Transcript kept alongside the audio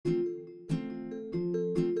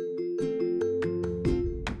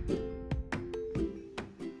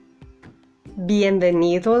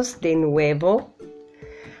Bienvenidos de nuevo.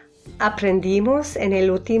 Aprendimos en el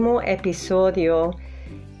último episodio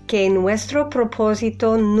que nuestro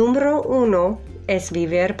propósito número 1 es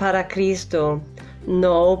vivir para Cristo,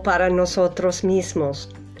 no para nosotros mismos.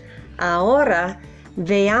 Ahora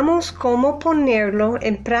veamos cómo ponerlo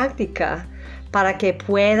en práctica para que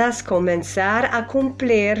puedas comenzar a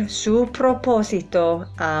cumplir su propósito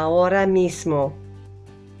ahora mismo.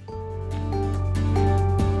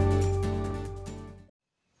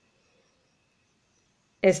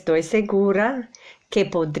 Estoy segura que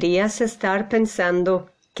podrías estar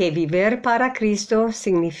pensando que vivir para Cristo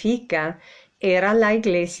significa ir a la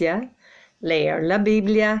iglesia, leer la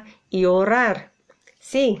Biblia y orar.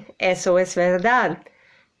 Sí, eso es verdad,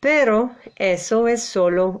 pero eso es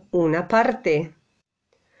solo una parte.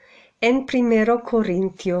 En 1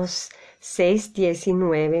 Corintios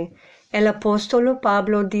 6:19, el apóstol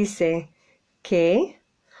Pablo dice que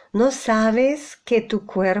 ¿no sabes que tu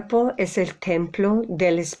cuerpo es el templo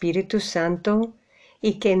del Espíritu Santo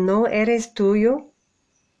y que no eres tuyo?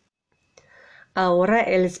 Ahora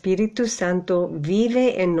el Espíritu Santo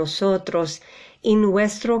vive en nosotros y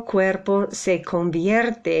nuestro cuerpo se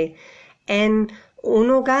convierte en un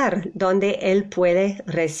hogar donde Él puede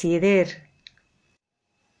residir.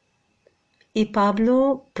 Y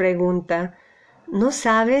Pablo pregunta, ¿no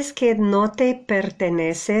sabes que no te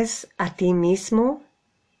perteneces a ti mismo?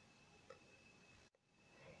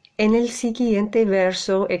 En el siguiente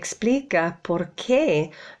verso explica por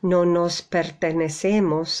qué no nos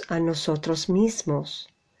pertenecemos a nosotros mismos.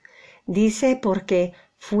 Dice porque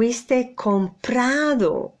fuiste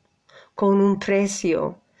comprado con un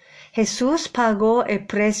precio. Jesús pagó el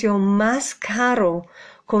precio más caro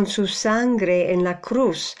con su sangre en la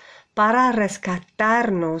cruz para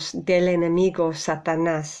rescatarnos del enemigo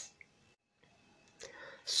Satanás.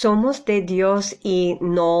 Somos de Dios y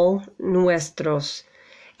no nuestros.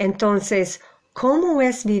 Entonces, ¿cómo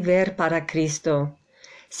es vivir para Cristo?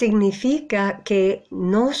 Significa que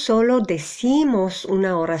no solo decimos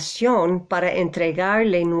una oración para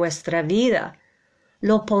entregarle nuestra vida,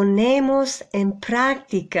 lo ponemos en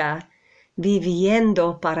práctica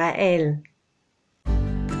viviendo para Él.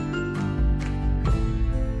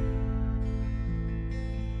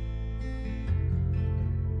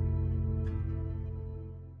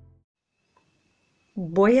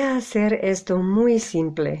 Voy a hacer esto muy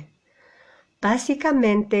simple.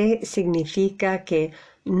 Básicamente significa que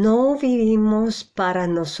no vivimos para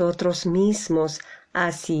nosotros mismos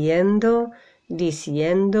haciendo,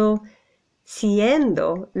 diciendo,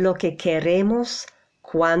 siendo lo que queremos,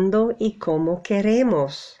 cuando y cómo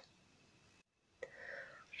queremos.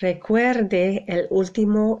 Recuerde el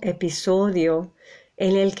último episodio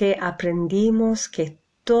en el que aprendimos que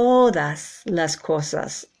todas las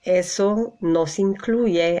cosas, eso nos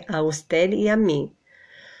incluye a usted y a mí,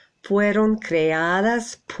 fueron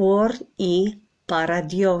creadas por y para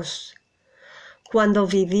Dios. Cuando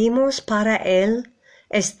vivimos para Él,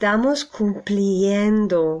 estamos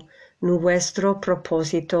cumpliendo nuestro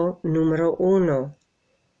propósito número 1.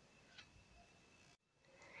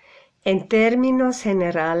 En términos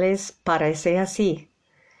generales parece así.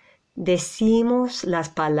 Decimos las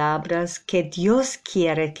palabras que Dios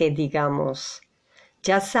quiere que digamos.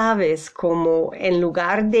 Ya sabes, como en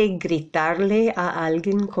lugar de gritarle a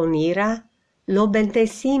alguien con ira, lo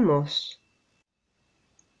bendecimos.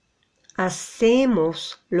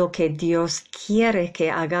 Hacemos lo que Dios quiere que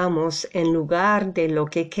hagamos en lugar de lo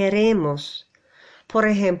que queremos. Por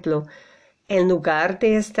ejemplo, en lugar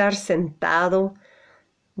de estar sentado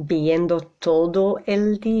viendo todo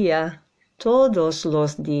el día, todos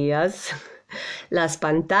los días, las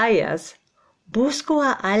pantallas, busco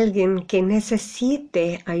a alguien que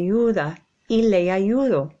necesite ayuda y le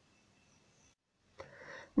ayudo.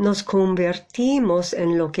 Nos convertimos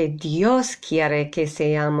en lo que Dios quiere que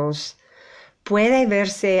seamos. Puede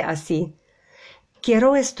verse así.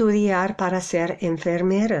 Quiero estudiar para ser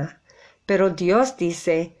enfermera, pero Dios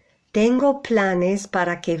dice, tengo planes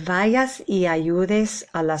para que vayas y ayudes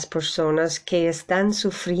a las personas que están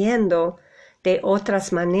sufriendo de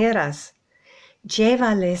otras maneras.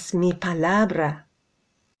 Llévales mi palabra.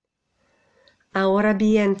 Ahora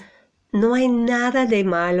bien, no hay nada de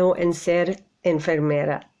malo en ser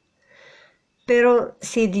enfermera. Pero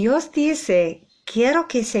si Dios dice, quiero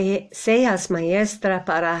que seas maestra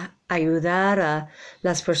para ayudar a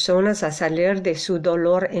las personas a salir de su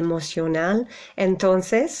dolor emocional,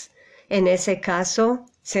 entonces, en ese caso,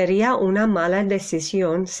 sería una mala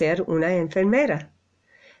decisión ser una enfermera.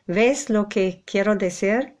 ¿Ves lo que quiero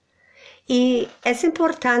decir? Y es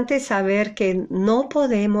importante saber que no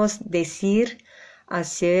podemos decir,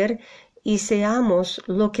 hacer y seamos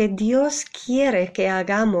lo que Dios quiere que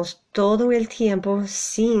hagamos todo el tiempo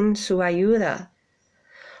sin su ayuda.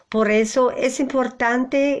 Por eso es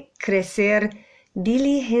importante crecer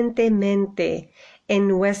diligentemente en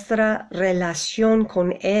nuestra relación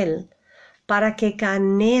con Él para que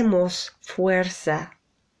ganemos fuerza.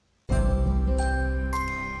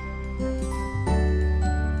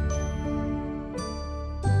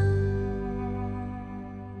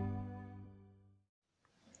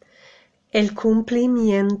 El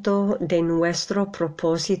cumplimiento de nuestro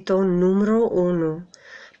propósito número 1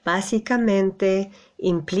 básicamente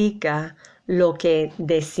implica lo que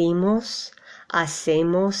decimos,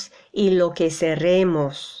 hacemos y lo que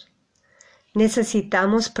seremos.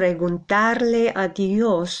 Necesitamos preguntarle a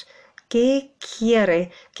Dios qué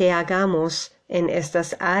quiere que hagamos en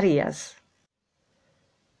estas áreas.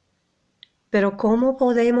 Pero ¿cómo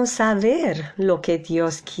podemos saber lo que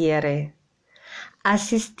Dios quiere?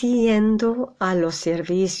 Asistiendo a los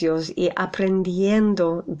servicios y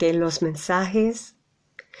aprendiendo de los mensajes,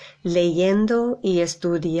 leyendo y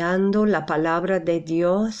estudiando la palabra de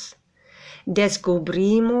Dios,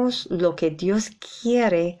 descubrimos lo que Dios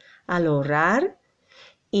quiere al orar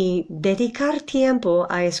y dedicar tiempo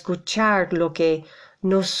a escuchar lo que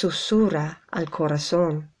nos susurra al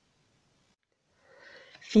corazón.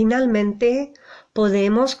 Finalmente,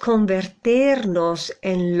 podemos convertirnos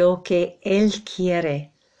en lo que Él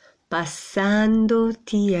quiere, pasando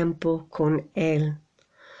tiempo con Él.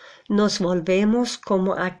 Nos volvemos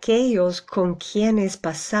como aquellos con quienes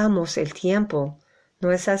pasamos el tiempo,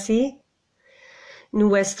 ¿no es así?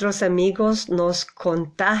 Nuestros amigos nos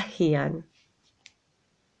contagian.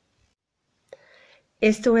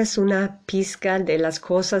 Esto es una pizca de las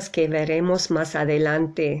cosas que veremos más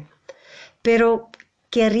adelante, pero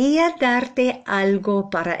quería darte algo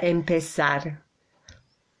para empezar.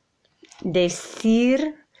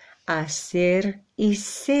 Decir, hacer y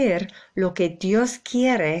ser lo que Dios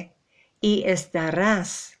quiere y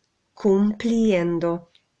estarás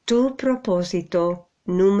cumpliendo tu propósito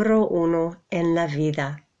número 1 en la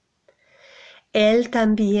vida. Él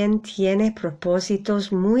también tiene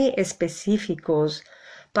propósitos muy específicos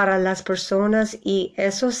para las personas y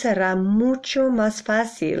eso será mucho más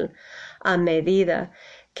fácil a medida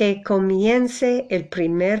que comience el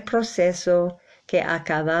primer proceso que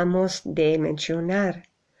acabamos de mencionar.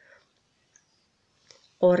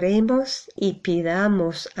 Oremos y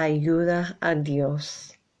pidamos ayuda a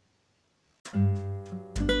Dios.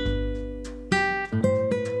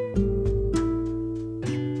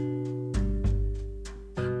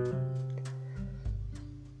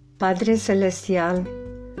 Padre Celestial,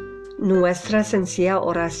 nuestra sencilla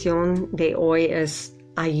oración de hoy es: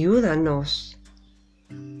 ayúdanos.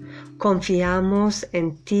 Confiamos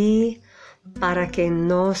en ti para que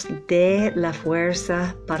nos dé la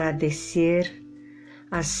fuerza para decir,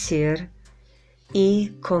 hacer y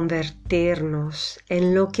convertirnos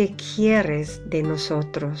en lo que quieres de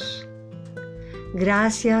nosotros.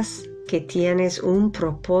 Gracias que tienes un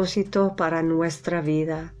propósito para nuestra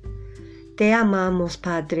vida. Te amamos,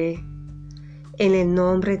 Padre. En el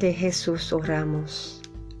nombre de Jesús oramos.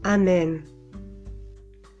 Amén.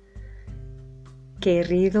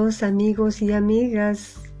 Queridos amigos y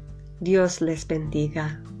amigas, Dios les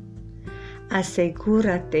bendiga.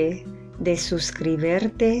 Asegúrate de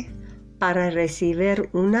suscribirte para recibir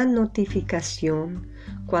una notificación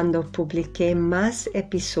cuando publique más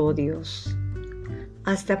episodios.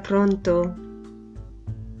 Hasta pronto.